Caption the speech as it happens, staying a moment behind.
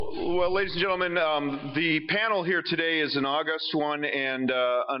Well, ladies and gentlemen, the panel here today is an august one, and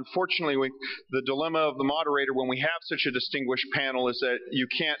unfortunately, the dilemma of the moderator when we have such a distinguished panel is that you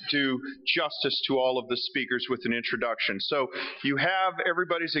can't do justice to all of the speakers with an introduction. So you have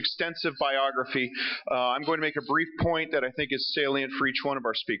everybody's extensive biography. I'm going to make a brief point that I think is salient for each one of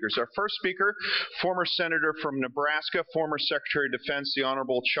our speakers. Our first speaker, former senator from Nebraska, former Secretary of Defense, the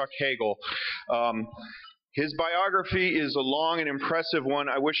Honorable Chuck Hagel. His biography is a long and impressive one.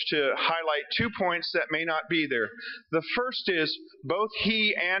 I wish to highlight 2 points that may not be there. The first is both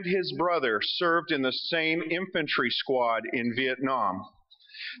he and his brother served in the same infantry squad in Vietnam.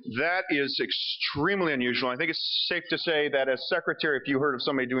 That is extremely unusual. I think it's safe to say that as secretary, if you heard of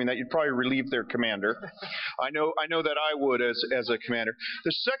somebody doing that, you'd probably relieve their commander. I know that I would as a commander.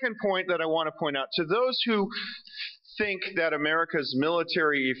 The second point that I want to point out, to those who think that America's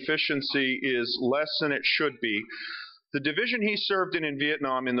military efficiency is less than it should be, the division he served in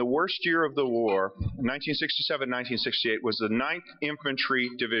Vietnam in the worst year of the war, 1967-1968, was the 9th Infantry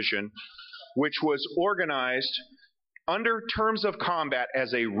Division, which was organized under terms of combat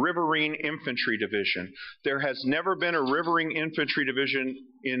as a riverine infantry division. There has never been a riverine infantry division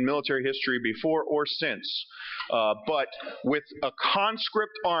in military history before or since. But with a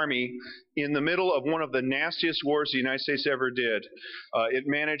conscript army in the middle of one of the nastiest wars the United States ever did, it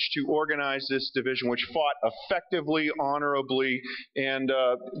managed to organize this division, which fought effectively, honorably, and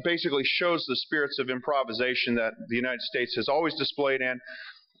basically shows the spirits of improvisation that the United States has always displayed and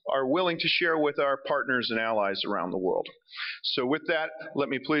are willing to share with our partners and allies around the world. So with that, let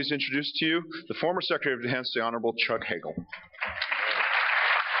me please introduce to you the former Secretary of Defense, the Honorable Chuck Hagel.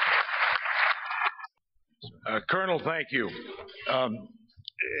 Colonel, thank you.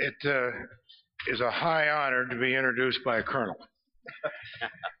 It is a high honor to be introduced by a colonel,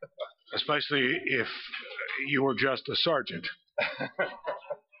 especially if you were just a sergeant.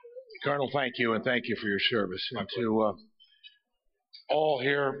 Colonel, thank you, and thank you for your service. And to all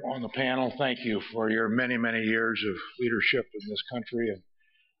here on the panel, thank you for your many, many years of leadership in this country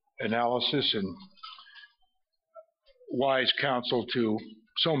and analysis and wise counsel to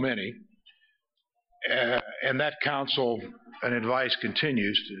so many. And that counsel and advice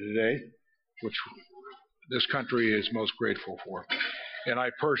continues to today, which this country is most grateful for. And I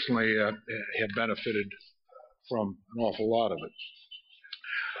personally have benefited from an awful lot of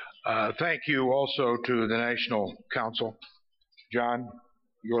it. Thank you also to the National Council, John,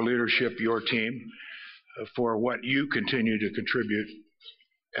 your leadership, your team, for what you continue to contribute,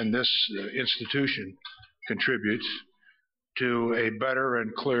 and this institution contributes to a better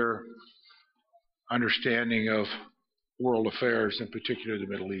and clear understanding of world affairs, in particular the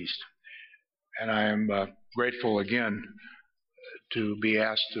Middle East. And I am grateful again to be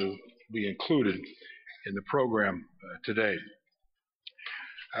asked to be included in the program today.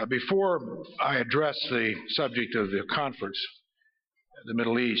 Before I address the subject of the conference, the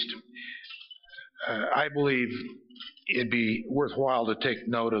Middle East, I believe it'd be worthwhile to take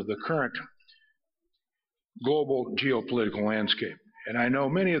note of the current global geopolitical landscape. And I know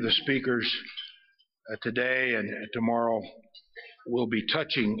many of the speakers today and tomorrow will be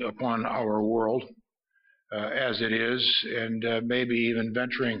touching upon our world as it is, and maybe even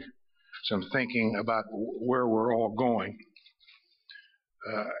venturing some thinking about where we're all going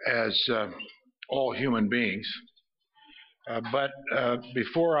as all human beings. But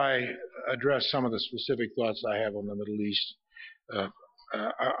before I address some of the specific thoughts I have on the Middle East,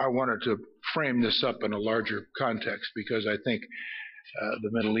 I wanted to frame this up in a larger context, because I think the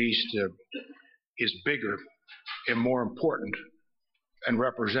Middle East is bigger and more important and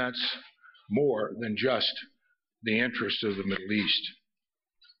represents more than just the interests of the Middle East.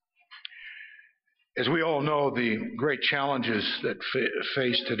 As we all know, the great challenges that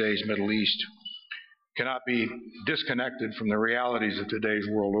face today's Middle East cannot be disconnected from the realities of today's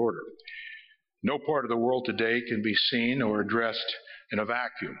world order. No part of the world today can be seen or addressed in a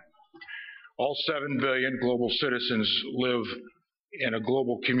vacuum. All 7 billion global citizens live in a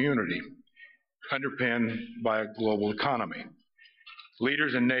global community underpinned by a global economy.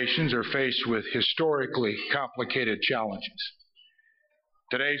 Leaders and nations are faced with historically complicated challenges.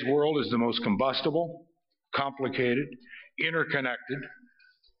 Today's world is the most combustible, complicated, interconnected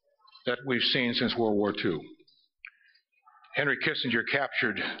that we've seen since World War II. Henry Kissinger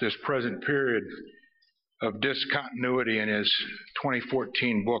captured this present period of discontinuity in his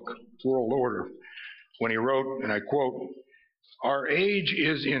 2014 book, World Order, when he wrote, and I quote, "Our age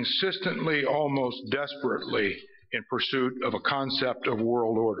is insistently, almost desperately, in pursuit of a concept of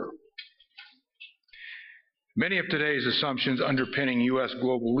world order." Many of today's assumptions underpinning U.S.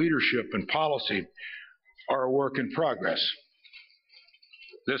 global leadership and policy are a work in progress.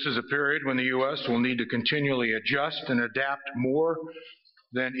 This is a period when the U.S. will need to continually adjust and adapt more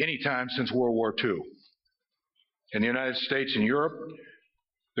than any time since World War II. In the United States and Europe,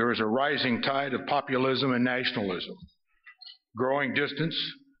 there is a rising tide of populism and nationalism, growing distance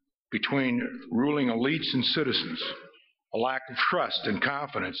between ruling elites and citizens, a lack of trust and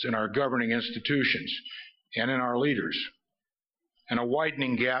confidence in our governing institutions and in our leaders, and a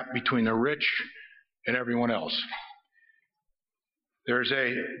widening gap between the rich and everyone else. There's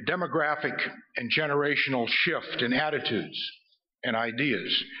a demographic and generational shift in attitudes and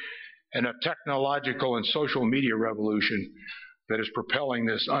ideas, and a technological and social media revolution that is propelling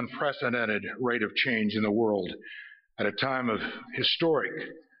this unprecedented rate of change in the world at a time of historic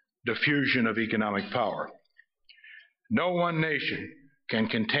diffusion of economic power. No one nation can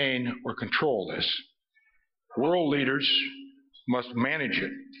contain or control this. World leaders must manage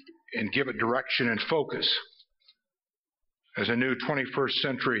it and give it direction and focus as a new 21st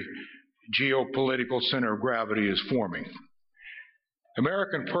century geopolitical center of gravity is forming.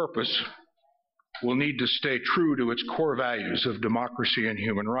 American purpose will need to stay true to its core values of democracy and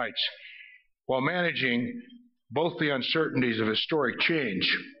human rights, while managing both the uncertainties of historic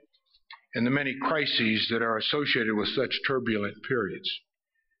change and the many crises that are associated with such turbulent periods.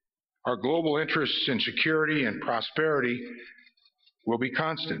 Our global interests in security and prosperity will be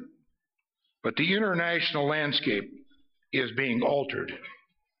constant, but the international landscape is being altered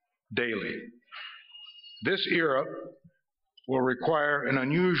daily. This era will require an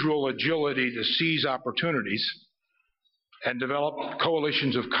unusual agility to seize opportunities and develop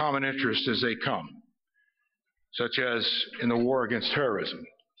coalitions of common interest as they come, such as in the war against terrorism.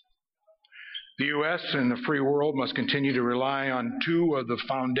 The U.S. and the free world must continue to rely on two of the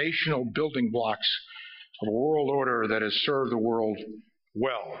foundational building blocks of a world order that has served the world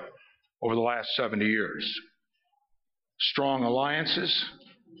well over the last 70 years: strong alliances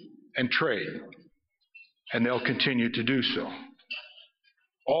and trade, and they'll continue to do so.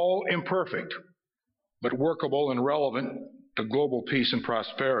 All imperfect, but workable and relevant to global peace and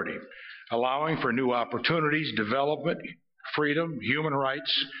prosperity, allowing for new opportunities, development, freedom, human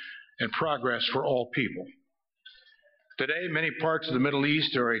rights, and progress for all people. Today, many parts of the Middle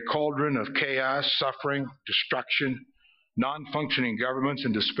East are a cauldron of chaos, suffering, destruction, non-functioning governments,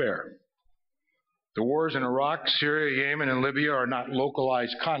 and despair. The wars in Iraq, Syria, Yemen, and Libya are not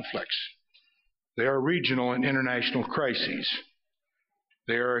localized conflicts. They are regional and international crises.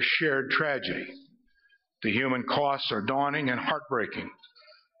 They are a shared tragedy. The human costs are daunting and heartbreaking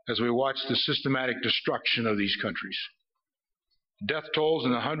as we watch the systematic destruction of these countries. Death tolls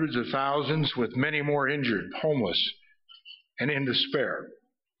in the hundreds of thousands, with many more injured, homeless, and in despair,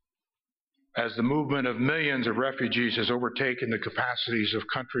 as the movement of millions of refugees has overtaken the capacities of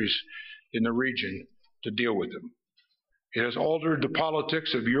countries in the region to deal with them. It has altered the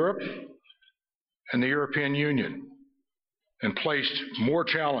politics of Europe and the European Union and placed more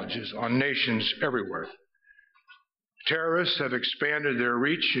challenges on nations everywhere. Terrorists have expanded their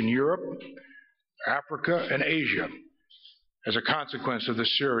reach in Europe, Africa, and Asia as a consequence of the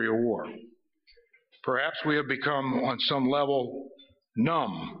Syria war. Perhaps we have become, on some level,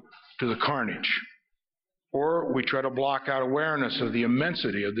 numb to the carnage, or we try to block out awareness of the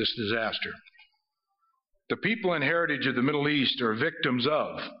immensity of this disaster. The people and heritage of the Middle East are victims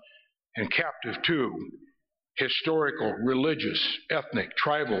of and captive to historical, religious, ethnic,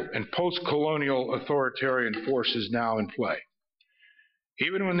 tribal, and post-colonial authoritarian forces now in play.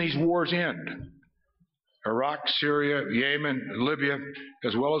 Even when these wars end, Iraq, Syria, Yemen, Libya,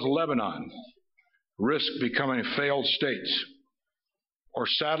 as well as Lebanon, risk becoming failed states or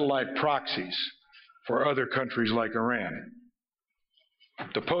satellite proxies for other countries like Iran.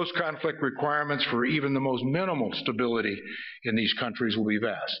 The post-conflict requirements for even the most minimal stability in these countries will be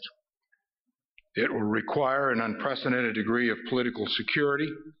vast. It will require an unprecedented degree of political security,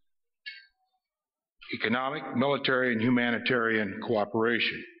 economic, military, and humanitarian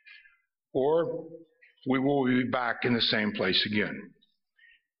cooperation, or we will be back in the same place again.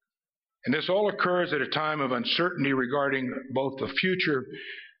 And this all occurs at a time of uncertainty regarding both the future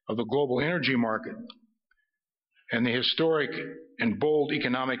of the global energy market and the historic and bold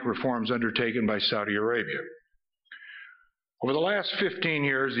economic reforms undertaken by Saudi Arabia. Over the last 15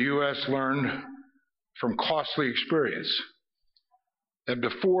 years, the U.S. learned from costly experience that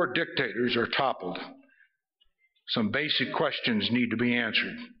before dictators are toppled, some basic questions need to be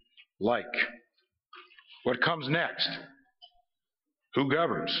answered, like, what comes next? Who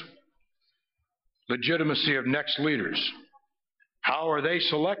governs? Legitimacy of next leaders. How are they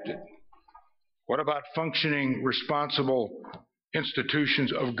selected? What about functioning, responsible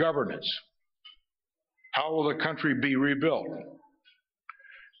institutions of governance? How will the country be rebuilt?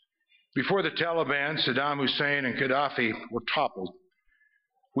 Before the Taliban, Saddam Hussein, and Gaddafi were toppled,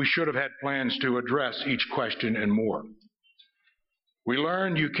 we should have had plans to address each question and more. We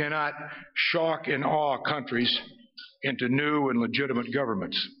learned you cannot shock and awe countries into new and legitimate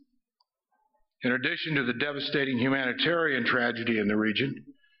governments. In addition to the devastating humanitarian tragedy in the region,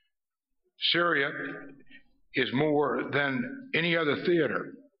 Syria is more than any other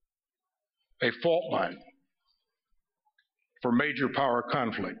theater, a fault line for major power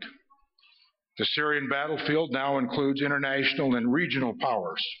conflict. The Syrian battlefield now includes international and regional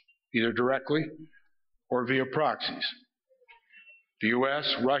powers, either directly or via proxies. The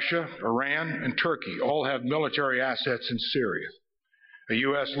U.S., Russia, Iran, and Turkey all have military assets in Syria. A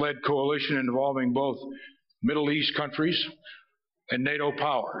U.S.-led coalition involving both Middle East countries and NATO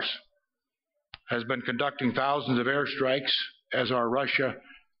powers has been conducting thousands of airstrikes, as are Russia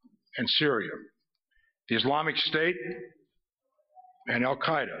and Syria. The Islamic State and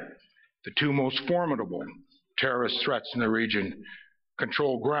Al-Qaeda, the two most formidable terrorist threats in the region,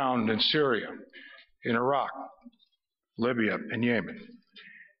 control ground in Syria, in Iraq, Libya, and Yemen.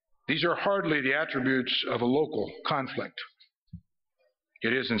 These are hardly the attributes of a local conflict.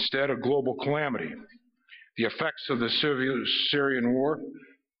 It is instead a global calamity. The effects of the Syrian war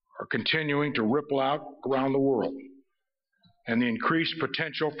are continuing to ripple out around the world, and the increased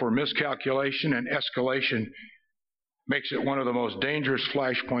potential for miscalculation and escalation makes it one of the most dangerous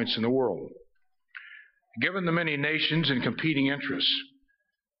flashpoints in the world. Given the many nations and competing interests,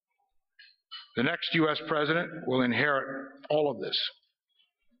 the next U.S. president will inherit all of this,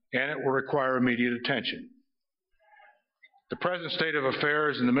 and it will require immediate attention. The present state of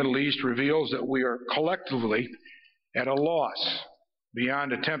affairs in the Middle East reveals that we are collectively at a loss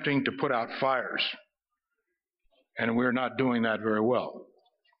beyond attempting to put out fires, and we're not doing that very well.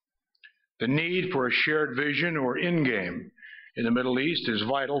 The need for a shared vision or endgame in the Middle East is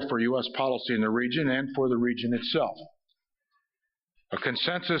vital for U.S. policy in the region and for the region itself. A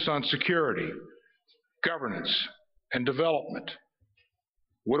consensus on security, governance, and development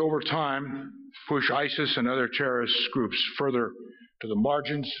would over time push ISIS and other terrorist groups further to the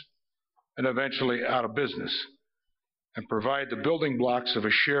margins and eventually out of business, and provide the building blocks of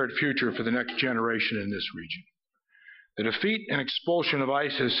a shared future for the next generation in this region. The defeat and expulsion of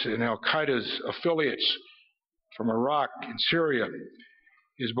ISIS and al-Qaeda's affiliates from Iraq and Syria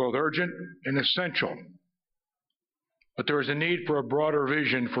is both urgent and essential. But there is a need for a broader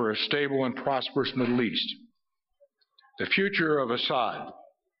vision for a stable and prosperous Middle East. The future of Assad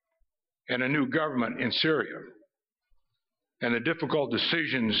and a new government in Syria, and the difficult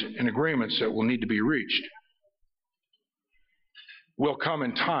decisions and agreements that will need to be reached, will come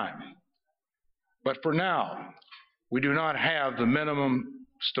in time. But for now, we do not have the minimum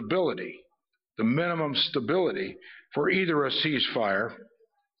stability for either a ceasefire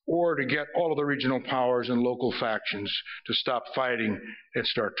or to get all of the regional powers and local factions to stop fighting and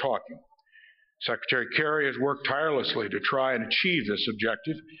start talking. Secretary Kerry has worked tirelessly to try and achieve this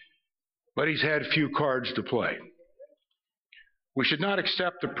objective, but he's had few cards to play. We should not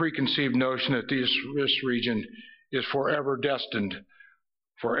accept the preconceived notion that this region is forever destined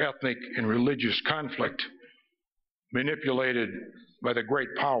for ethnic and religious conflict, manipulated by the great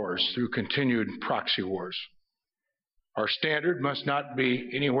powers through continued proxy wars. Our standard must not be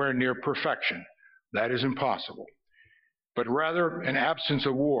anywhere near perfection. That is impossible. But rather an absence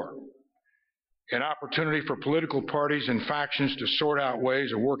of war, an opportunity for political parties and factions to sort out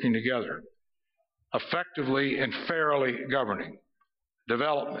ways of working together, effectively and fairly governing,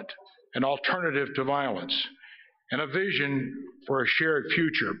 development, an alternative to violence, and a vision for a shared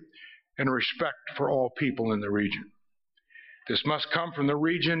future and respect for all people in the region. This must come from the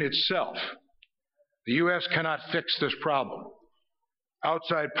region itself. The U.S. cannot fix this problem.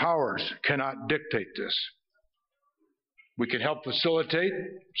 Outside powers cannot dictate this. We can help facilitate,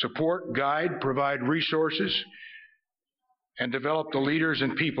 support, guide, provide resources, and develop the leaders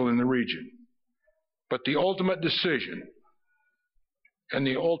and people in the region. But the ultimate decision and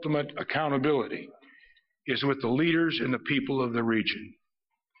the ultimate accountability is with the leaders and the people of the region.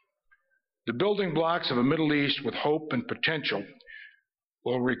 The building blocks of a Middle East with hope and potential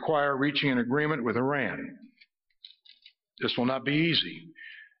will require reaching an agreement with Iran. This will not be easy,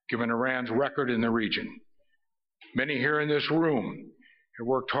 given Iran's record in the region. Many here in this room have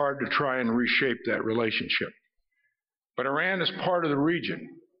worked hard to try and reshape that relationship. But Iran is part of the region.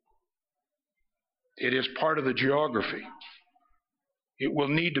 It is part of the geography. It will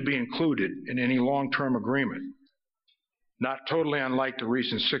need to be included in any long-term agreement, not totally unlike the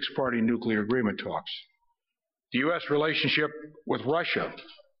recent six-party nuclear agreement talks. The U.S. relationship with Russia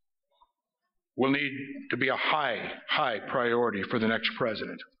will need to be a high priority for the next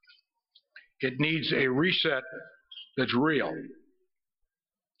president. It needs a reset that's real.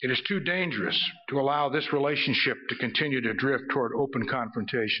 It is too dangerous to allow this relationship to continue to drift toward open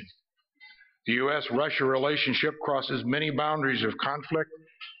confrontation. The U.S.-Russia relationship crosses many boundaries of conflict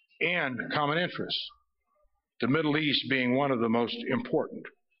and common interests, the Middle East being one of the most important.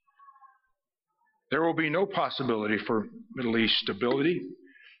 There will be no possibility for Middle East stability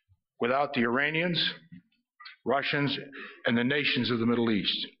without the Iranians, Russians, and the nations of the Middle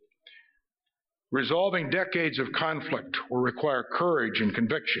East. Resolving decades of conflict will require courage and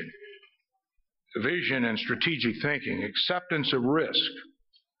conviction, vision and strategic thinking, acceptance of risk,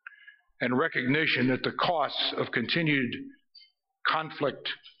 and recognition that the costs of continued conflict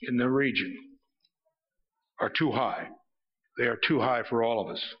in the region are too high. They are too high for all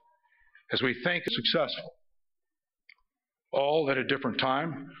of us. As we think successful, all at a different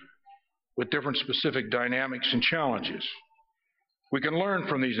time, with different specific dynamics and challenges. We can learn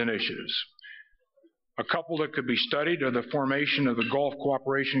from these initiatives. A couple that could be studied are the formation of the Gulf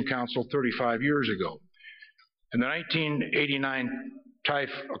Cooperation Council 35 years ago and the 1989 Taif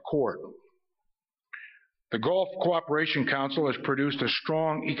Accord. The Gulf Cooperation Council has produced a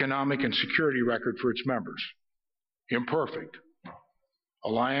strong economic and security record for its members. Imperfect.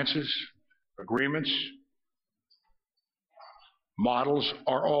 Alliances, agreements, models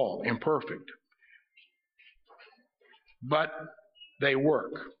are all imperfect. But they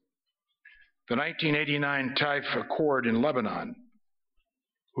work. The 1989 Taif Accord in Lebanon,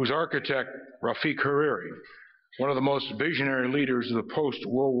 whose architect, Rafiq Hariri, one of the most visionary leaders of the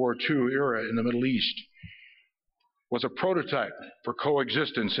post-World War II era in the Middle East, was a prototype for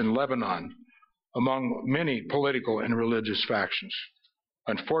coexistence in Lebanon among many political and religious factions.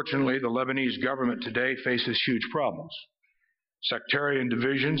 Unfortunately, the Lebanese government today faces huge problems: sectarian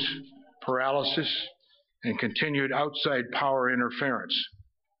divisions, paralysis, and continued outside power interference.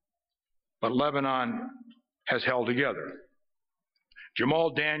 But Lebanon has held together.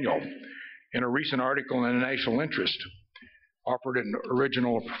 Jamal Daniel, in a recent article in the National Interest, offered an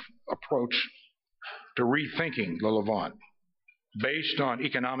original approach to rethinking the Levant, based on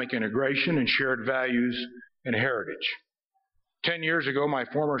economic integration and shared values and heritage. 10 years ago, my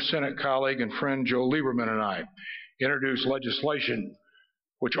former Senate colleague and friend Joe Lieberman and I introduced legislation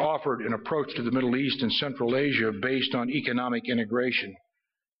which offered an approach to the Middle East and Central Asia based on economic integration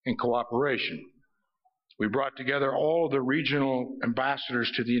and cooperation. We brought together all of the regional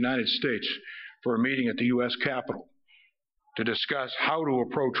ambassadors to the United States for a meeting at the U.S. Capitol to discuss how to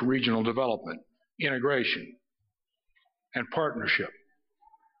approach regional development, integration, and partnership.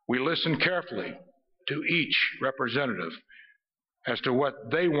 We listened carefully to each representative as to what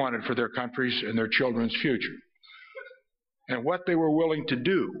they wanted for their countries and their children's future, and what they were willing to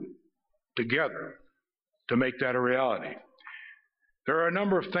do together to make that a reality. There are a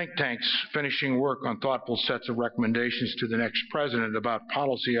number of think tanks finishing work on thoughtful sets of recommendations to the next president about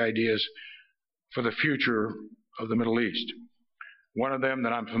policy ideas for the future of the Middle East. One of them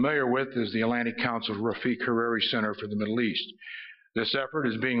that I'm familiar with is the Atlantic Council's Rafiq Hariri Center for the Middle East. This effort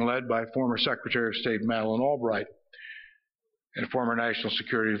is being led by former Secretary of State Madeleine Albright and former National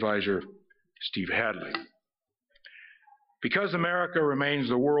Security Advisor Steve Hadley. Because America remains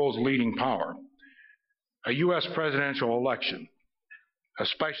the world's leading power, a U.S. presidential election,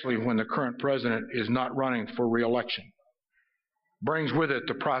 especially when the current president is not running for re-election, brings with it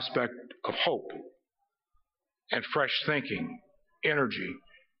the prospect of hope and fresh thinking, energy,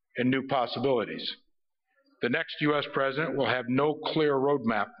 and new possibilities. The next U.S. president will have no clear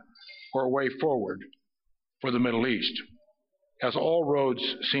roadmap or way forward for the Middle East, as all roads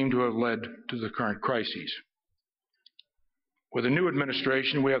seem to have led to the current crises. With a new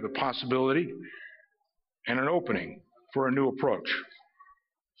administration, we have the possibility and an opening for a new approach.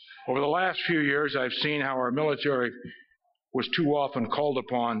 Over the last few years, I've seen how our military was too often called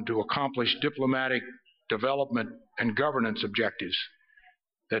upon to accomplish diplomatic, development, and governance objectives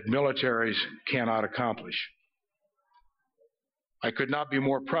that militaries cannot accomplish. I could not be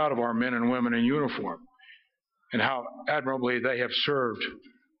more proud of our men and women in uniform and how admirably they have served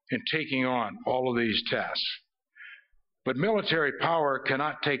in taking on all of these tasks. But military power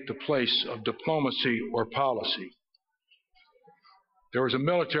cannot take the place of diplomacy or policy. There is a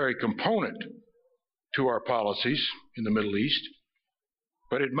military component to our policies in the Middle East,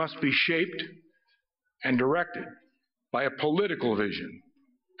 but it must be shaped and directed by a political vision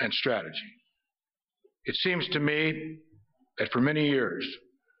and strategy. It seems to me that for many years,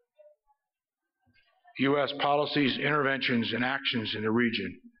 U.S. policies, interventions, and actions in the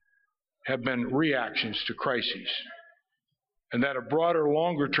region have been reactions to crises, and that a broader,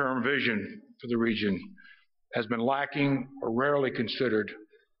 longer-term vision for the region has been lacking or rarely considered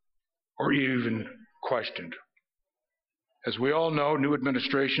or even questioned. As we all know, new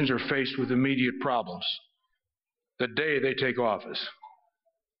administrations are faced with immediate problems the day they take office,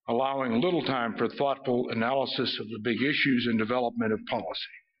 allowing little time for thoughtful analysis of the big issues and development of policy.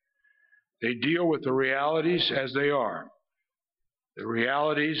 They deal with the realities as they are, the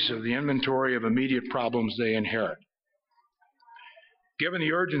realities of the inventory of immediate problems they inherit. Given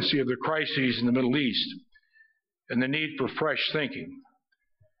the urgency of the crises in the Middle East and the need for fresh thinking,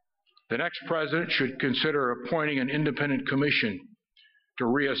 the next president should consider appointing an independent commission to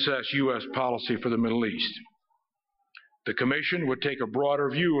reassess U.S. policy for the Middle East. The commission would take a broader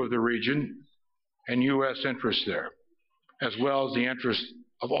view of the region and U.S. interests there, as well as the interests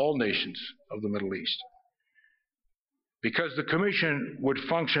of all nations of the Middle East. Because the commission would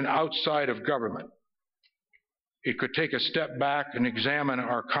function outside of government, it could take a step back and examine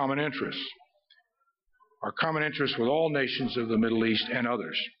our common interests with all nations of the Middle East and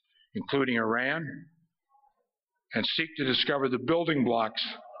others, including Iran, and seek to discover the building blocks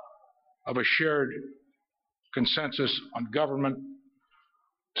of a shared consensus on government,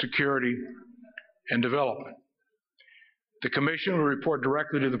 security, and development. The Commission will report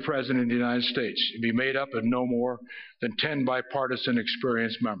directly to the President of the United States and be made up of no more than 10 bipartisan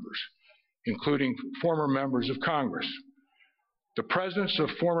experienced members, including former members of Congress. The presence of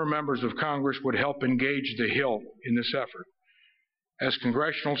former members of Congress would help engage the Hill in this effort, as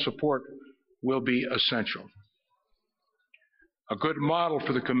congressional support will be essential. A good model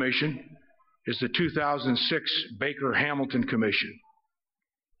for the Commission is the 2006 Baker-Hamilton Commission,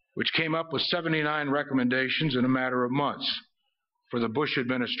 which came up with 79 recommendations in a matter of months for the Bush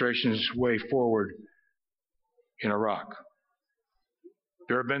administration's way forward in Iraq.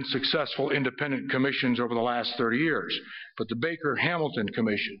 There have been successful independent commissions over the last 30 years, but the Baker-Hamilton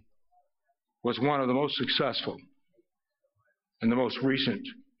Commission was one of the most successful and the most recent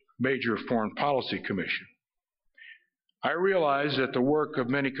major foreign policy commission. I realize that the work of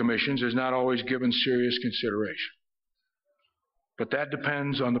many commissions is not always given serious consideration, but that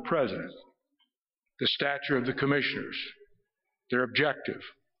depends on the President, the stature of the commissioners, their objective,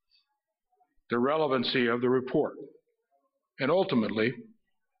 the relevancy of the report, and ultimately,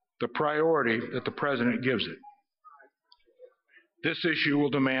 the priority that the President gives it. This issue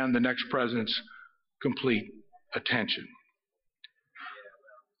will demand the next President's complete attention.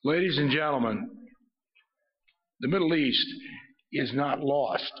 Ladies and gentlemen, the Middle East is not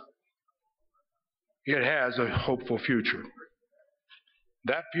lost. It has a hopeful future.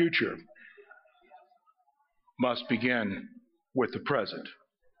 That future must begin with the present.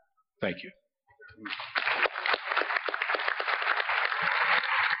 Thank you.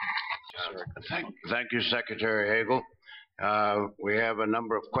 Thank you, Secretary Hagel. We have a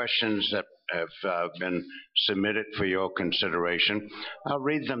number of questions that have been submitted for your consideration. I'll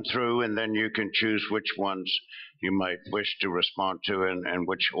read them through, and then you can choose which ones you might wish to respond to and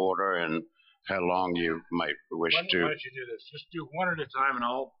which order and how long you might wish to. Why don't you do this? Just do one at a time, and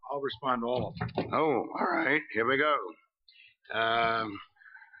I'll respond to all of them. Oh, all right. Here we go.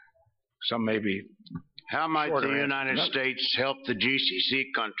 Some may be How might the United States help the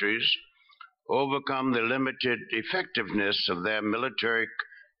GCC countries overcome the limited effectiveness of their military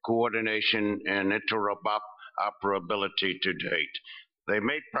coordination and interoperability to date? They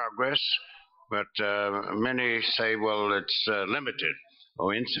made progress, but many say, well, it's limited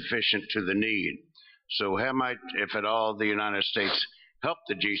or insufficient to the need. So how might, if at all, the United States help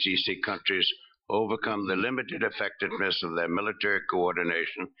the GCC countries overcome the limited effectiveness of their military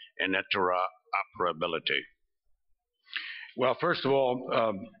coordination and interoperability? Well, first of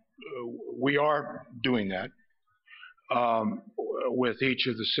all, we are doing that with each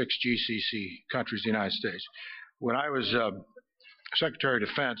of the 6 GCC countries in the United States. When I was Secretary of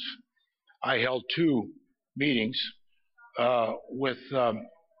Defense, I held 2 meetings with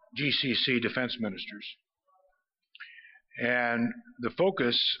GCC defense ministers. And the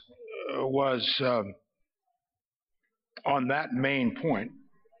focus was on that main point,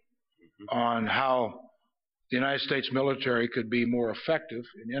 on how the United States military could be more effective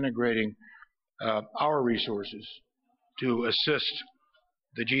in integrating our resources to assist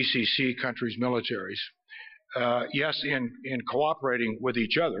the GCC countries' militaries. Yes, in cooperating with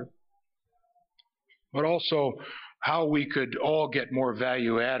each other, but also how we could all get more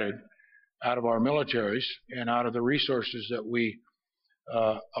value added out of our militaries and out of the resources that we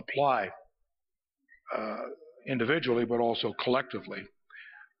apply individually, but also collectively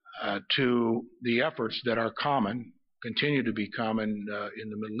to the efforts that are common, continue to be common in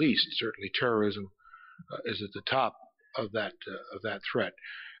the Middle East. Certainly terrorism is at the top of that threat.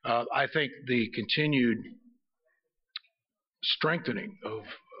 I think the continued strengthening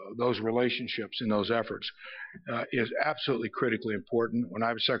those relationships and those efforts is absolutely critically important. When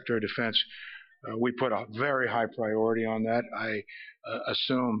I was Secretary of Defense, we put a very high priority on that. I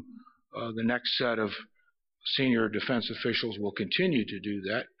assume the next set of senior defense officials will continue to do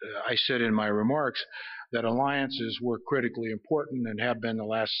that. I said in my remarks that alliances were critically important and have been the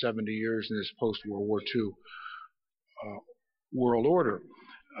last 70 years in this post-World War II world order.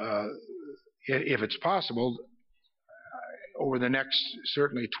 If it's possible, over the next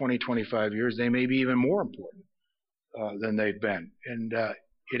certainly 20, 25 years, they may be even more important than they've been. And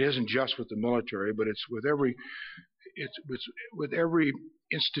it isn't just with the military, but it's with every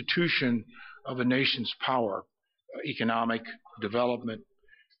institution of a nation's power, economic development,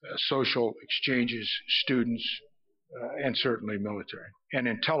 social exchanges, students, and certainly military. And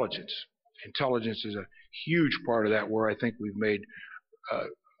intelligence. Intelligence is a huge part of that, where I think we've made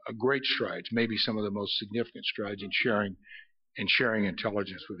a great strides, maybe some of the most significant strides in sharing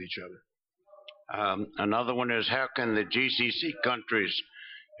intelligence with each other. Another one is, how can the GCC countries,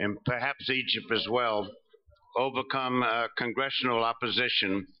 and perhaps Egypt as well, overcome congressional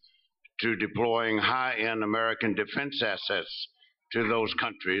opposition to deploying high-end American defense assets to those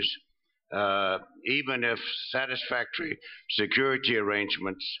countries, even if satisfactory security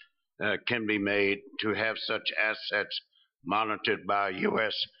arrangements can be made to have such assets monitored by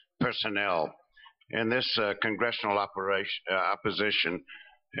U.S. personnel? And this congressional opposition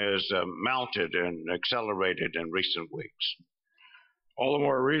has mounted and accelerated in recent weeks. All the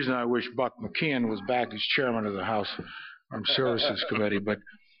more reason I wish Buck McKeon was back as chairman of the House Armed Services Committee. But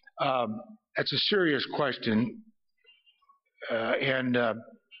it's a serious question, and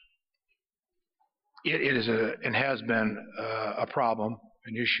it is and has been a problem,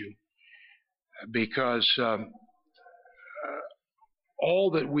 an issue, because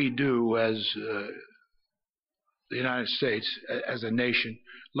all that we do as the United States, as a nation,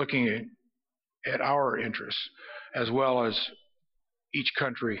 looking at our interests, as well as each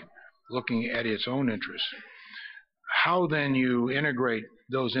country looking at its own interests, how then you integrate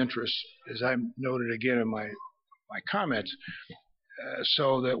those interests, as I noted again in my comments,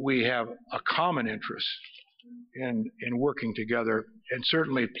 so that we have a common interest in working together, and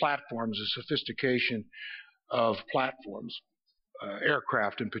certainly platforms, the sophistication of platforms,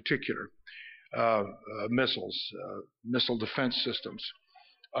 aircraft in particular, missiles, missile defense systems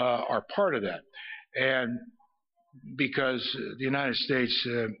are part of that. And because the United States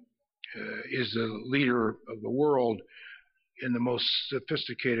is the leader of the world in the most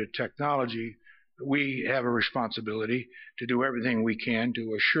sophisticated technology, we have a responsibility to do everything we can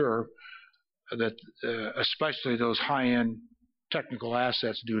to assure that especially those high-end technical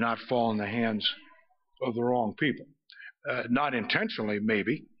assets do not fall in the hands of the wrong people. Not intentionally,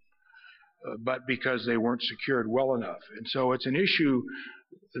 maybe, but because they weren't secured well enough. And so it's an issue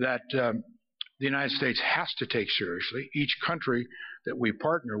that the United States has to take seriously. Each country that we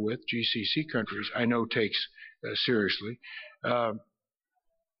partner with, GCC countries, I know takes seriously.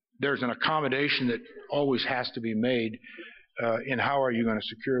 There's an accommodation that always has to be made in how are you going to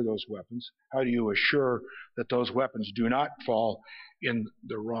secure those weapons? How do you assure that those weapons do not fall in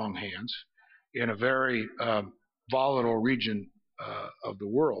the wrong hands in a very volatile region of the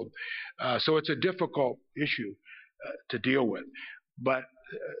world? So it's a difficult issue to deal with, but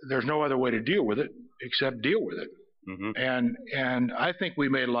there's no other way to deal with it except deal with it. Mm-hmm. And I think we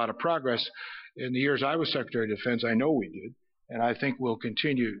made a lot of progress in the years I was Secretary of Defense. I know we did, and I think we'll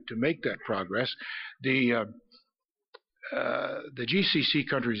continue to make that progress. The GCC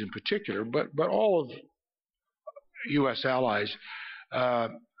countries in particular, but all of U.S. allies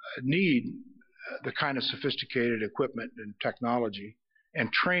need the kind of sophisticated equipment and technology and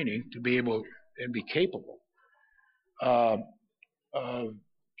training to be able and be capable of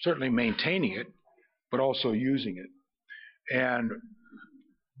certainly maintaining it, but also using it. And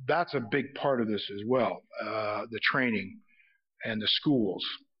that's a big part of this as well, the training and the schools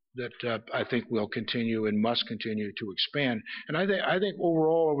that I think will continue and must continue to expand. And I think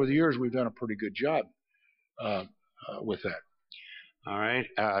overall over the years we've done a pretty good job with that. All right.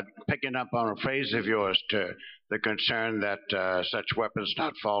 Picking up on a phrase of yours, to the concern that such weapons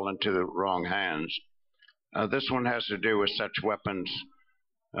not fall into the wrong hands. This one has to do with such weapons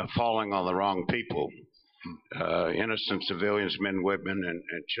falling on the wrong people, innocent civilians, men, women,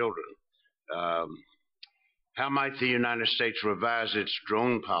 and children. How might the United States revise its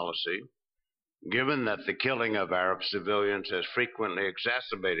drone policy, given that the killing of Arab civilians has frequently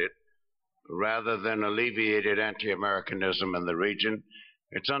exacerbated rather than alleviated anti-Americanism in the region?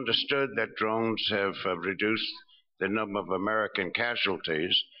 It's understood that drones have reduced the number of American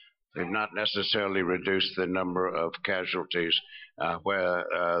casualties, They've not necessarily reduced the number of casualties where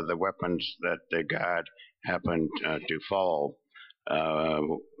the weapons that they guard happen to fall.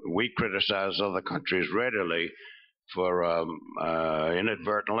 We criticize other countries readily for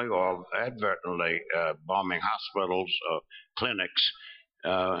inadvertently or advertently bombing hospitals or clinics,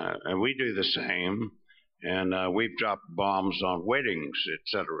 and we do the same. And we've dropped bombs on weddings,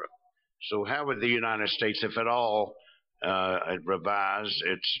 etc. So how would the United States, if at all, revise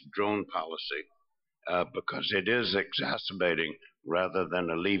its drone policy? Because it is exacerbating rather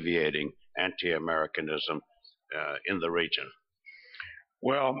than alleviating anti-Americanism in the region.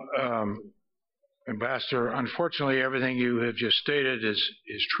 Well, Ambassador, unfortunately, everything you have just stated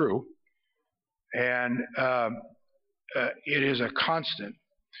is true, and it is a constant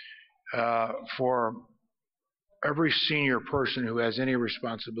for every senior person who has any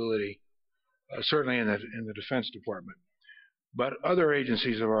responsibility, certainly in the Defense Department, but other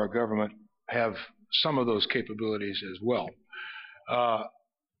agencies of our government have some of those capabilities as well,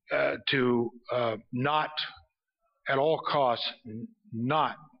 to not at all costs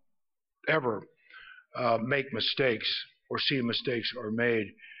not ever make mistakes or see mistakes are made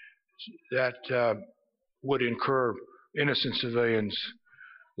that would incur innocent civilians'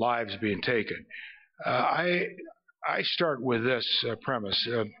 lives being taken. I start with this premise.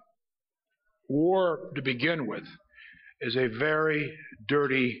 War, to begin with, is a very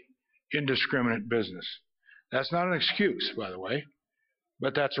dirty, indiscriminate business. That's not an excuse, by the way,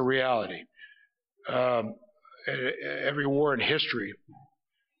 but that's a reality. Every war in history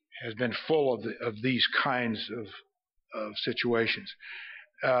has been full of these kinds of situations.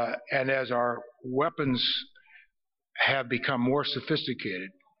 And as our weapons have become more sophisticated,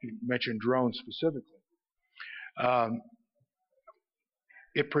 you mentioned drones specifically,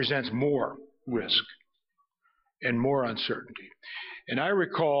 it presents more risk and more uncertainty. And I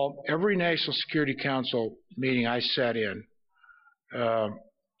recall every National Security Council meeting I sat in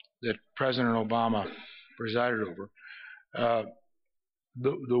that President Obama presided over,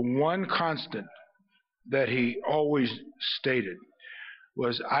 the one constant that he always stated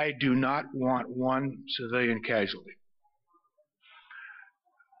was, I do not want one civilian casualty.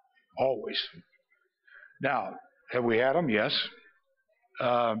 Always. Now, have we had them? Yes.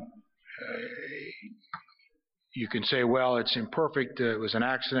 You can say, well, it's imperfect, it was an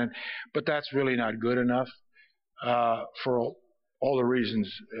accident, but that's really not good enough for all the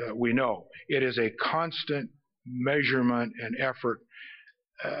reasons we know. It is a constant measurement and effort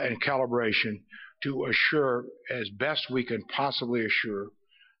and calibration to assure, as best we can possibly assure,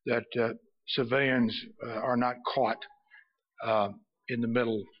 that civilians are not caught in the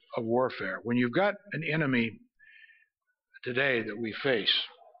middle of warfare. When you've got an enemy today that we face,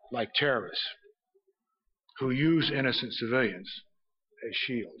 like terrorists, who use innocent civilians as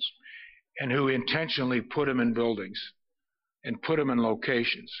shields, and who intentionally put them in buildings and put them in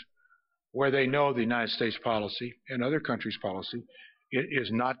locations where they know the United States policy and other countries' policy is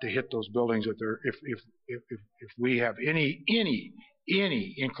not to hit those buildings if we have any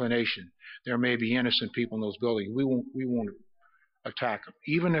inclination there may be innocent people in those buildings. We won't attack them,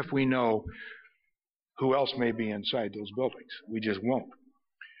 even if we know who else may be inside those buildings. We just won't.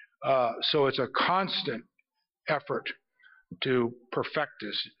 So it's a constant effort to perfect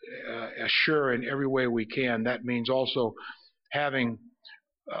this, assure in every way we can. That means also having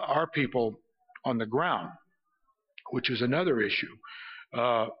our people on the ground, which is another issue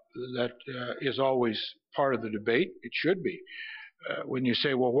that is always part of the debate. It should be. When you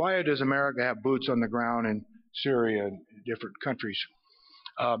say, well, why does America have boots on the ground in Syria and different countries?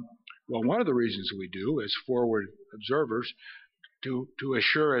 Well, one of the reasons we do as forward observers to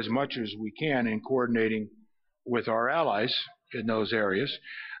assure as much as we can in coordinating with our allies in those areas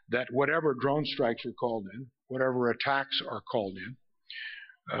that whatever drone strikes are called in, whatever attacks are called in,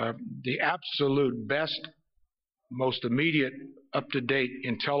 the absolute best, most immediate, up-to-date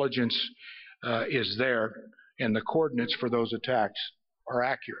intelligence is there, and the coordinates for those attacks are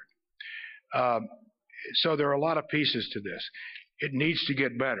accurate. So there are a lot of pieces to this. It needs to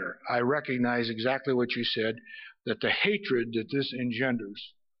get better. I recognize exactly what you said, that the hatred that this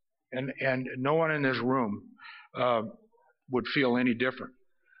engenders, and no one in this room would feel any different.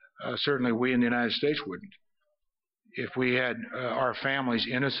 Certainly we in the United States wouldn't. If we had our families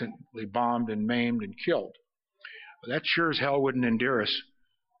innocently bombed and maimed and killed, that sure as hell wouldn't endear us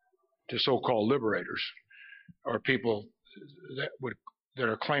to so-called liberators or people that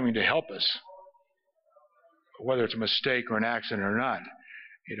are claiming to help us, whether it's a mistake or an accident or not.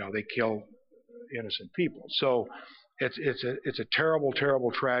 You know, they kill innocent people. So It's a terrible,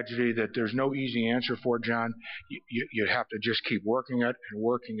 terrible tragedy that there's no easy answer for, John. You have to just keep working it and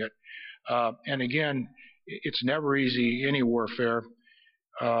working it. And again, it's never easy, any warfare.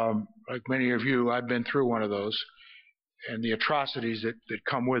 Like many of you, I've been through one of those, and the atrocities that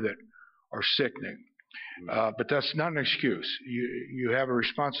come with it are sickening. But that's not an excuse. You have a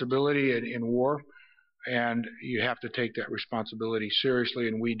responsibility in war, and you have to take that responsibility seriously,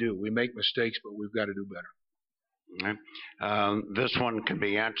 and we do. We make mistakes, but we've got to do better. This one can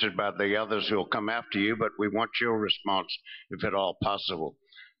be answered by the others who will come after you, but we want your response, if at all possible.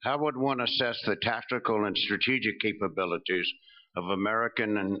 How would one assess the tactical and strategic capabilities of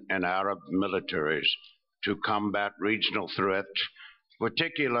American and Arab militaries to combat regional threats,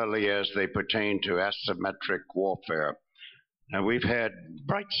 particularly as they pertain to asymmetric warfare? Now, we've had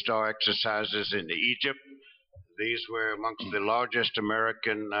Bright Star exercises in Egypt. These were amongst the largest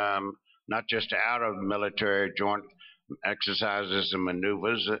American, not just Arab military joint exercises and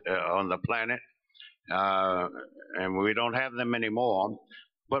maneuvers on the planet. And we don't have them anymore.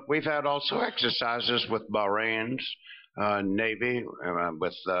 But we've had also exercises with Bahrain's Navy,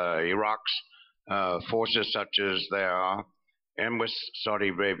 with Iraq's forces such as they are, and with Saudi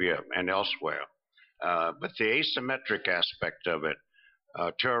Arabia and elsewhere. But the asymmetric aspect of it,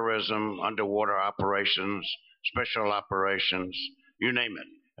 terrorism, underwater operations, special operations, you name it.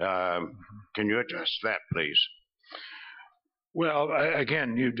 Can you address that, please? Well,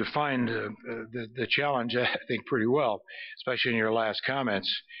 again, you defined the challenge, I think, pretty well, especially in your last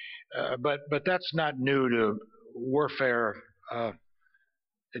comments. But that's not new to warfare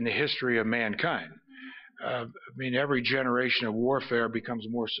in the history of mankind. I mean, every generation of warfare becomes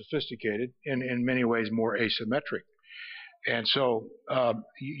more sophisticated and in many ways more asymmetric. And so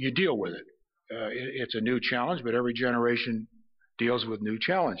you deal with it. It's a new challenge, but every generation deals with new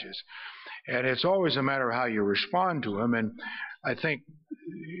challenges. And it's always a matter of how you respond to them. And I think,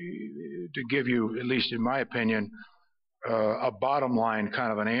 to give you, at least in my opinion, a bottom line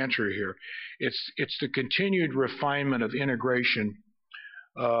kind of an answer here, it's the continued refinement of integration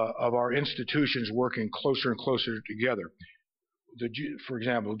of our institutions working closer and closer together. For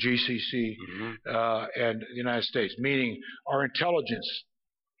example, GCC and the United States, meaning our intelligence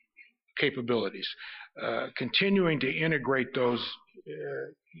capabilities, continuing to integrate those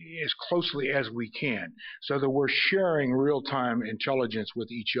as closely as we can so that we're sharing real-time intelligence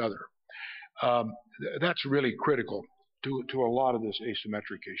with each other. That's really critical to a lot of this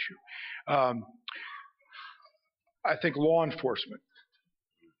asymmetric issue. I think law enforcement.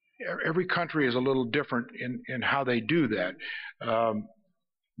 Every country is a little different in how they do that.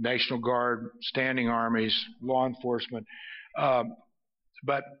 National Guard, standing armies, law enforcement.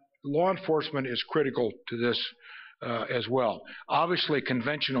 But law enforcement is critical to this as well. Obviously,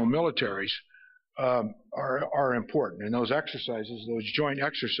 conventional militaries are important. And those exercises, those joint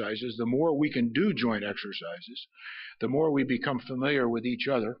exercises, the more we can do joint exercises, the more we become familiar with each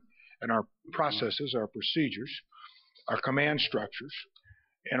other and our processes, our procedures, our command structures,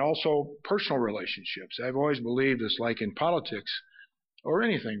 and also personal relationships. I've always believed it's like in politics, or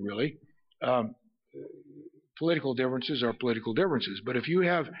anything really, political differences are political differences. But if you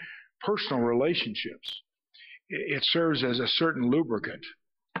have personal relationships, it serves as a certain lubricant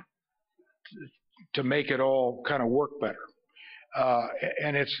to make it all kind of work better.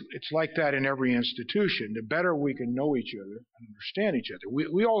 And it's like that in every institution. The better we can know each other and understand each other.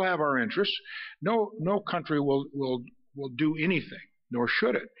 We all have our interests. No country will do anything, nor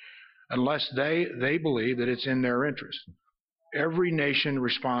should it, unless they believe that it's in their interest. Every nation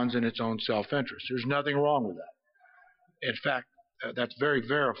responds in its own self-interest. There's nothing wrong with that. In fact, that's very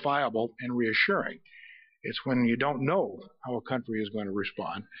verifiable and reassuring. It's when you don't know how a country is going to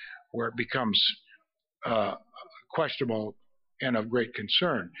respond where it becomes questionable and of great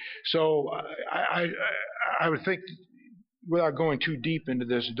concern. So I would think, without going too deep into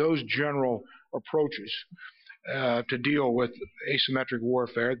this, those general approaches to deal with asymmetric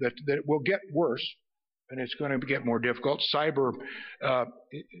warfare that will get worse, and it's going to get more difficult. Cyber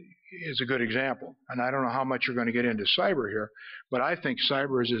is a good example, and I don't know how much you're going to get into cyber here, but I think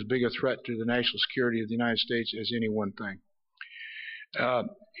cyber is as big a threat to the national security of the United States as any one thing.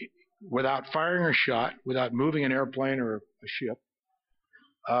 Without firing a shot, without moving an airplane or a ship,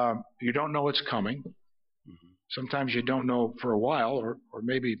 you don't know it's coming. Sometimes you don't know for a while, or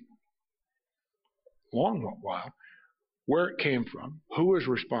maybe a long while, where it came from, who is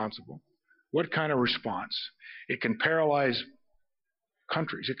responsible, what kind of response. It can paralyze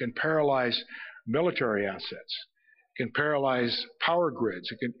countries. It can paralyze military assets. It can paralyze power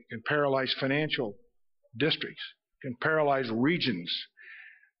grids. It can paralyze financial districts. It can paralyze regions.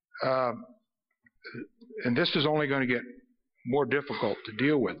 and this is only going to get more difficult to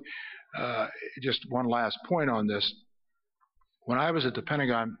deal with. Just one last point on this. When I was at the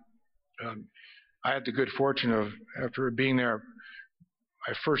Pentagon, I had the good fortune of, after being there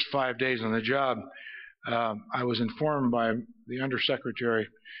my first 5 days on the job, I was informed by the Undersecretary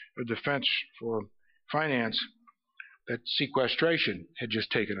of Defense for Finance that sequestration had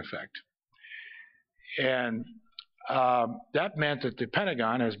just taken effect. And that meant that the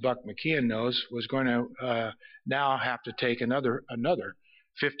Pentagon, as Buck McKeon knows, was going to now have to take another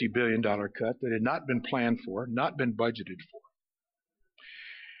 $50 billion cut that had not been planned for, not been budgeted for.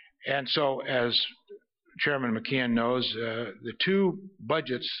 And so, as Chairman McKeon knows, the two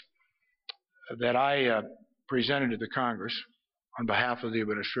budgets that I presented to the Congress on behalf of the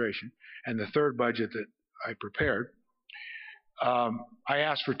administration, and the third budget that I prepared, I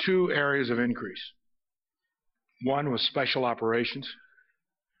asked for two areas of increase. One was special operations,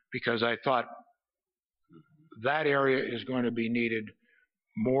 because I thought that area is going to be needed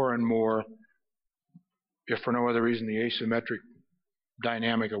more and more, if for no other reason, the asymmetric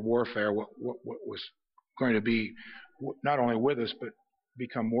dynamic of warfare, what was going to be not only with us, but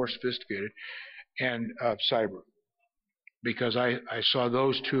become more sophisticated, and cyber. Because I saw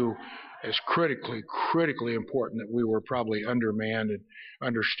those two as critically important, that we were probably undermanned and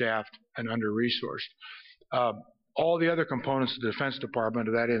understaffed and under-resourced. All the other components of the Defense Department,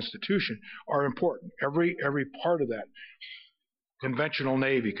 of that institution, are important. Every part of that, conventional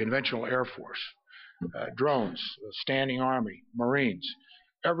Navy, conventional Air Force, drones, standing Army, Marines,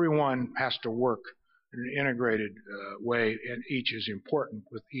 everyone has to work in an integrated way, and each is important,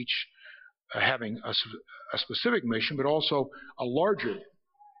 with each having a specific mission, but also a larger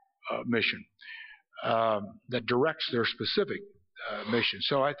mission that directs their specific mission.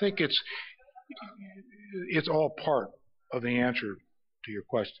 So I think it's all part of the answer to your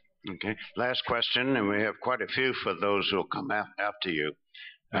question. Okay. Last question, and we have quite a few for those who will come after you.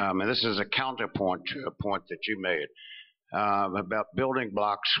 And this is a counterpoint to a point that you made about building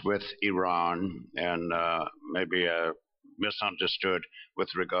blocks with Iran, and maybe misunderstood with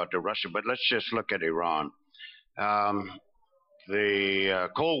regard to Russia. But let's just look at Iran. The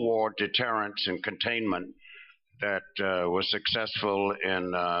Cold War deterrence and containment that was successful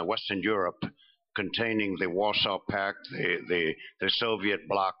in Western Europe, containing the Warsaw Pact, the Soviet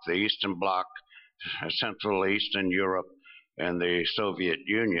bloc, the Eastern Bloc, Central Eastern Europe, and the Soviet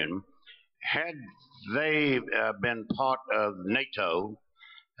Union, had they been part of NATO,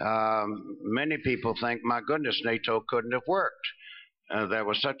 many people think, my goodness, NATO couldn't have worked. There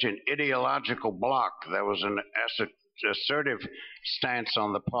was such an ideological bloc. There was an assertive stance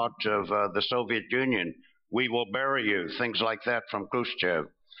on the part of the Soviet Union. We will bury you, things like that from Khrushchev.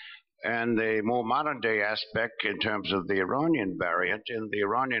 And the more modern day aspect in terms of the Iranian variant, in the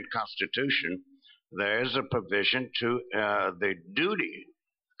Iranian constitution, there is a provision to the duty,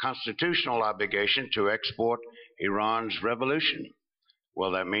 constitutional obligation to export Iran's revolution.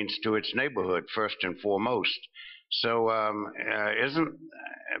 Well, that means to its neighborhood, first and foremost. So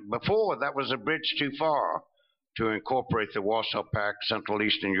before, that was a bridge too far to incorporate the Warsaw Pact, Central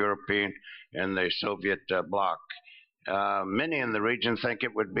Eastern European, and the Soviet bloc. Many in the region think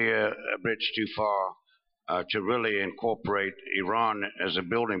it would be a bridge too far to really incorporate Iran as a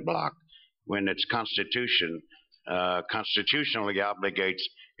building block, when its constitution constitutionally obligates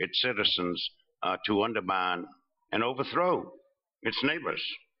its citizens to undermine and overthrow its neighbors.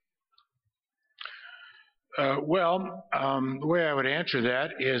 The way I would answer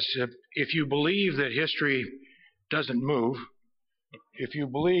that is, if you believe that history doesn't move, if you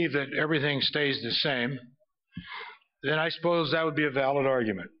believe that everything stays the same, then I suppose that would be a valid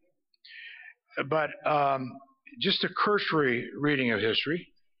argument. But just a cursory reading of history,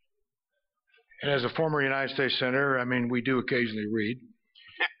 and as a former United States Senator, I mean, we do occasionally read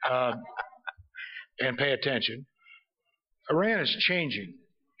and pay attention. Iran is changing.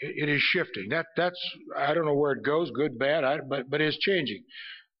 It is shifting. That's I don't know where it goes, good, bad, but it's changing.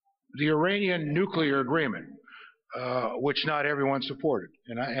 The Iranian nuclear agreement, which not everyone supported,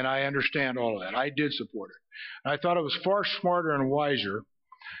 and I understand all of that. I did support it. And I thought it was far smarter and wiser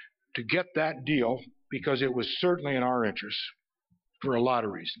to get that deal, because it was certainly in our interest for a lot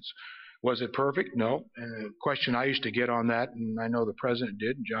of reasons. Was it perfect? No. And the question I used to get on that, and I know the President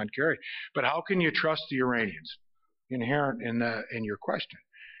did, and John Kerry, but how can you trust the Iranians? Inherent in your question.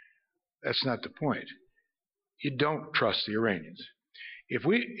 That's not the point. You don't trust the Iranians. If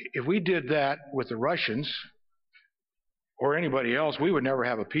we did that with the Russians or anybody else, we would never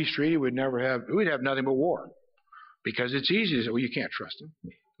have a peace treaty. We'd have nothing but war, because it's easy to say, well, you can't trust them.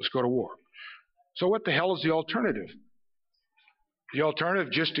 Let's go to war. So what the hell is the alternative? The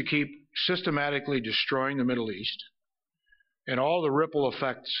alternative, just to keep systematically destroying the Middle East and all the ripple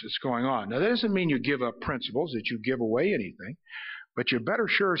effects that's going on. Now, that doesn't mean you give up principles, that you give away anything, but you better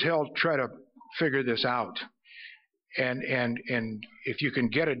sure as hell try to figure this out. And if you can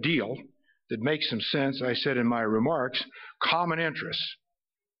get a deal that makes some sense, I said in my remarks, common interests.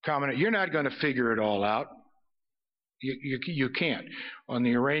 You're not going to figure it all out. You can't. On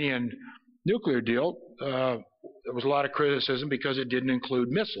the Iranian nuclear deal, there was a lot of criticism because it didn't include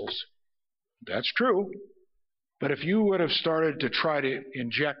missiles. That's true. But if you would have started to try to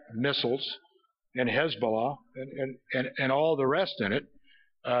inject missiles and Hezbollah and all the rest in it,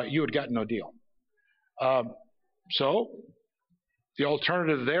 you had gotten no deal. So the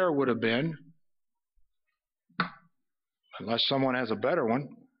alternative there would have been, unless someone has a better one,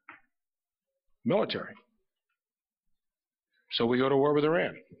 military. So we go to war with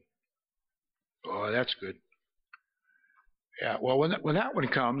Iran. Oh, that's good. Yeah, well, when that one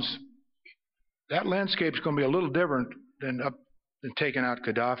comes, that landscape's going to be a little different than taking out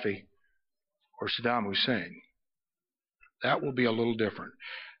Gaddafi or Saddam Hussein. That will be a little different.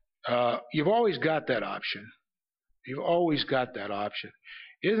 You've always got that option. You've always got that option.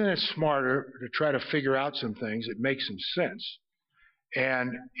 Isn't it smarter to try to figure out some things that make some sense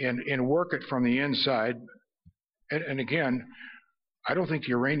and work it from the inside? And again, I don't think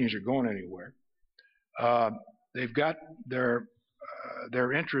the Iranians are going anywhere. They've got their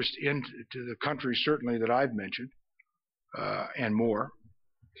interest into the countries certainly that I've mentioned and more.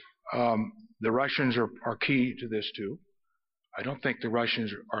 The Russians are key to this too. I don't think the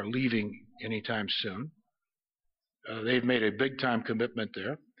Russians are leaving anytime soon. They've made a big-time commitment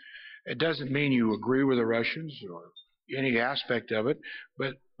there. It doesn't mean you agree with the Russians or any aspect of it,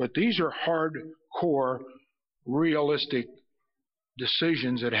 but these are hardcore, realistic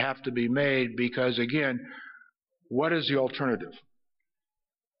decisions that have to be made because, again, what is the alternative?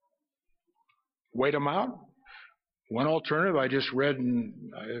 Wait them out? One alternative, I just read in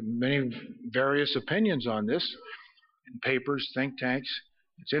many various opinions on this in papers, think tanks.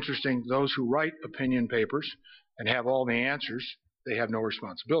 It's interesting, those who write opinion papers and have all the answers, they have no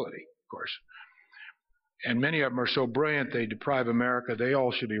responsibility, of course. And many of them are so brilliant they deprive America, they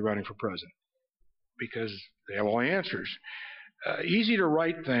all should be running for president because they have all the answers. Easy to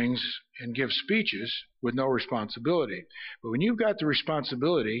write things and give speeches with no responsibility. But when you've got the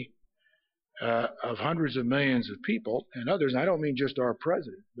responsibility of hundreds of millions of people and others, and I don't mean just our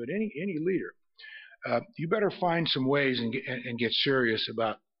president, but any leader, you better find some ways and get serious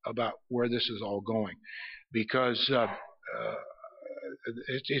about where this is all going, because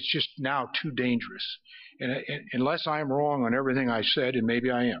it's just now too dangerous. And unless I'm wrong on everything I said, and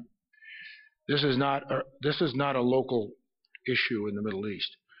maybe I am, this is not a local issue in the Middle East.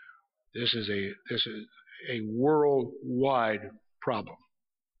 This is a worldwide problem.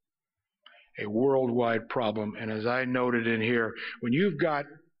 A worldwide problem. And as I noted in here, when you've got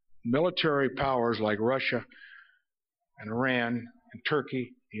military powers like Russia and Iran and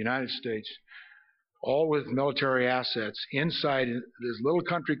Turkey, the United States, all with military assets inside this little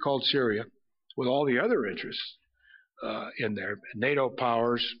country called Syria, with all the other interests in there, NATO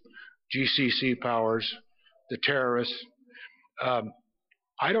powers, GCC powers, the terrorists.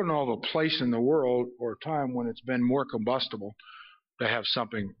 I don't know of a place in the world or a time when it's been more combustible to have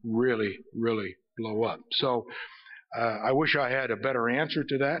something really, really blow up. So I wish I had a better answer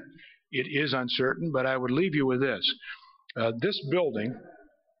to that. It is uncertain, but I would leave you with this. This building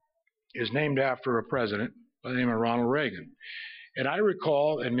is named after a president by the name of Ronald Reagan. And I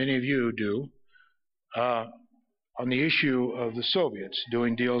recall, and many of you do, on the issue of the Soviets,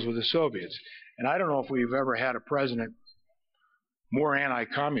 doing deals with the Soviets. And I don't know if we've ever had a president more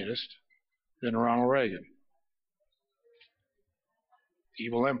anti-communist than Ronald Reagan.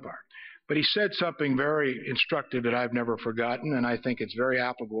 Evil empire. But he said something very instructive that I've never forgotten, and I think it's very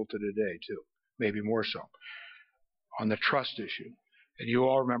applicable to today too, maybe more so, on the trust issue. And you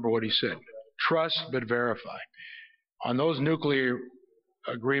all remember what he said. Trust but verify. On those nuclear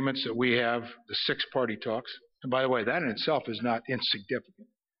agreements that we have, the 6-party talks, and by the way, that in itself is not insignificant.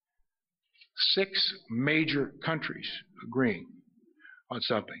 6 major countries agreeing on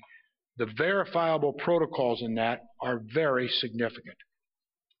something. The verifiable protocols in that are very significant.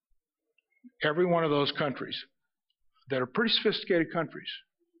 Every one of those countries that are pretty sophisticated countries,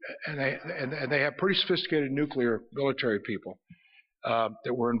 and they have pretty sophisticated nuclear military people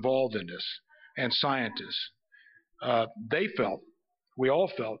that were involved in this, and scientists, we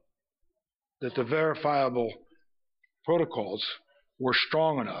all felt that the verifiable protocols were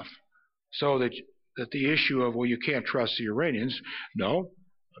strong enough so that the issue of, well, you can't trust the Iranians, no.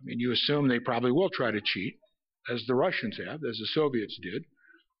 I mean, you assume they probably will try to cheat. as the Russians have, as the Soviets did.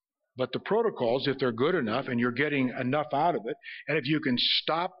 But the protocols, if they're good enough and you're getting enough out of it, and if you can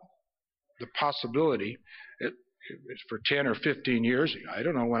stop the possibility for 10 or 15 years, I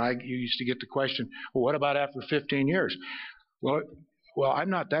don't know, you used to get the question, well, what about after 15 years? Well, I'm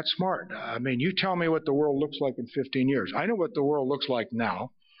not that smart. I mean, you tell me what the world looks like in 15 years. I know what the world looks like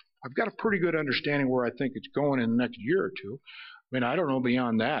now. I've got a pretty good understanding where I think it's going in the next year or two. I mean, I don't know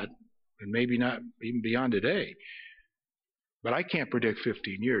beyond that, and maybe not even beyond today. But I can't predict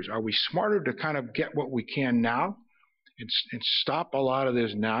 15 years. Are we smarter to kind of get what we can now and stop a lot of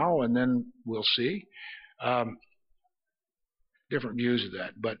this now, and then we'll see? Different views of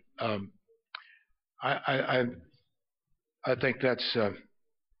that. But I think that's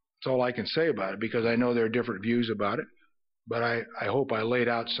all I can say about it, because I know there are different views about it. But I hope I laid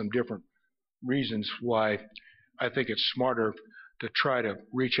out some different reasons why I think it's smarter to try to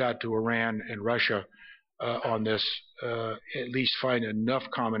reach out to Iran and Russia on this, at least find enough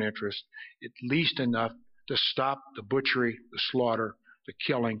common interest, at least enough to stop the butchery, the slaughter, the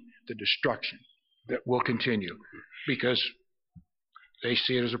killing, the destruction that will continue, because they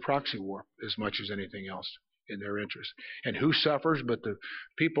see it as a proxy war as much as anything else in their interest. And who suffers but the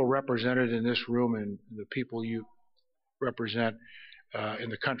people represented in this room and the people you represent in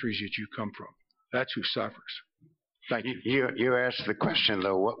the countries that you come from. That's who suffers. Thank you. You asked the question,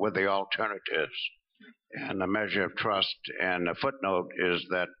 though, what were the alternatives? And a measure of trust. And a footnote is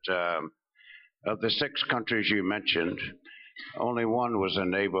that of the 6 countries you mentioned, only one was a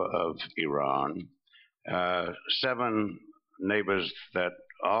neighbor of Iran. 7 neighbors that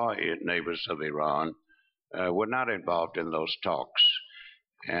are neighbors of Iran were not involved in those talks.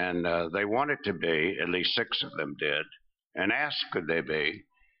 And they wanted to be, at least 6 of them did, and asked could they be.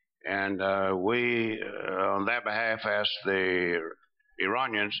 And we, on their behalf, asked the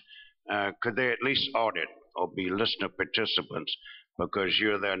Iranians, could they at least audit or be listener participants, because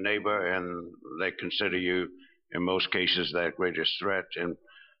you're their neighbor and they consider you, in most cases, their greatest threat. And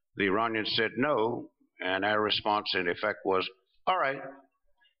the Iranians said no, and our response, in effect, was, all right.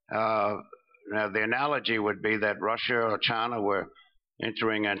 Now, the analogy would be that Russia or China were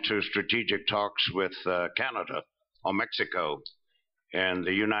entering into strategic talks with Canada or Mexico, and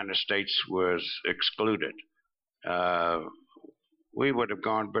the United States was excluded. We would have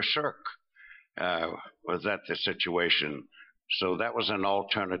gone berserk was that the situation. So that was an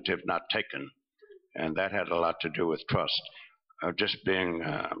alternative not taken, and that had a lot to do with trust. Just being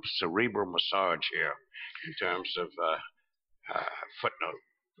cerebral massage here in terms of footnote.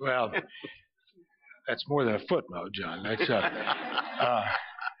 Well, that's more than a footnote, John. That's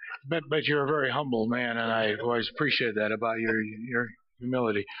but you're a very humble man, and I always appreciate that about your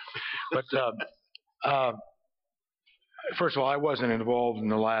humility. But first of all, I wasn't involved in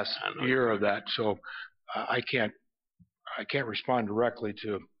the last year of that, so I can't respond directly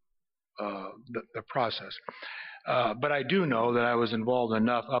to the process. But I do know that I was involved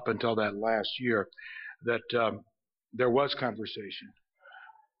enough up until that last year that there was conversation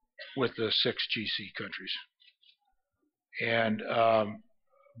with the 6 GC countries. And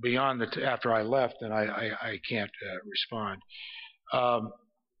beyond after I left, then I can't respond.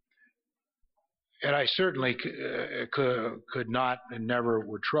 And I certainly could not and never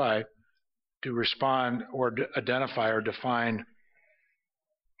would try to respond or identify or define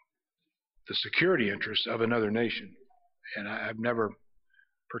the security interests of another nation. And I've never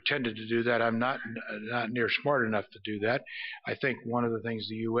pretended to do that. I'm not near smart enough to do that. I think one of the things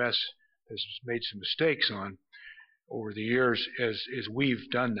the U.S. has made some mistakes on over the years is we've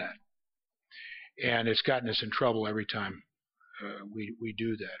done that. And it's gotten us in trouble every time we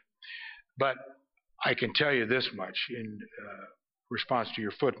do that. But I can tell you this much in response to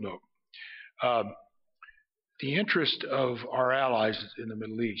your footnote. The interest of our allies in the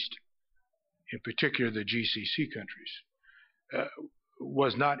Middle East, in particular the GCC countries,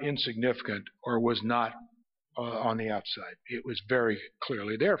 was not insignificant or was not on the outside. It was very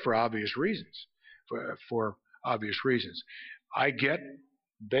clearly there for obvious reasons. For obvious reasons. I get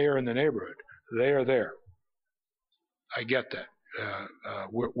they are in the neighborhood. They are there. I get that.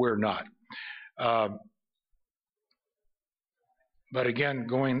 We're not. But again,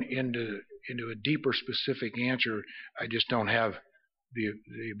 going into a deeper specific answer, I just don't have the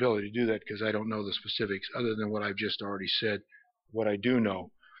ability to do that because I don't know the specifics other than what I've just already said. What I do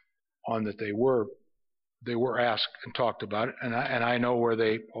know on that they were asked and talked about it, and I know where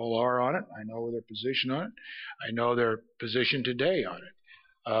they all are on it. I know their position on it. I know their position today on it.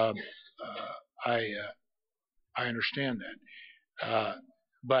 I understand that.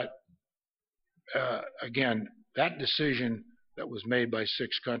 But again, that decision that was made by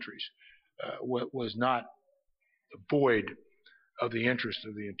 6 countries was not void of the interest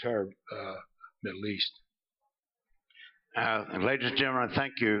of the entire Middle East. Ladies and gentlemen,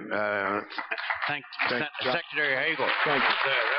 thank you. Thank Secretary Hagel. Thank you.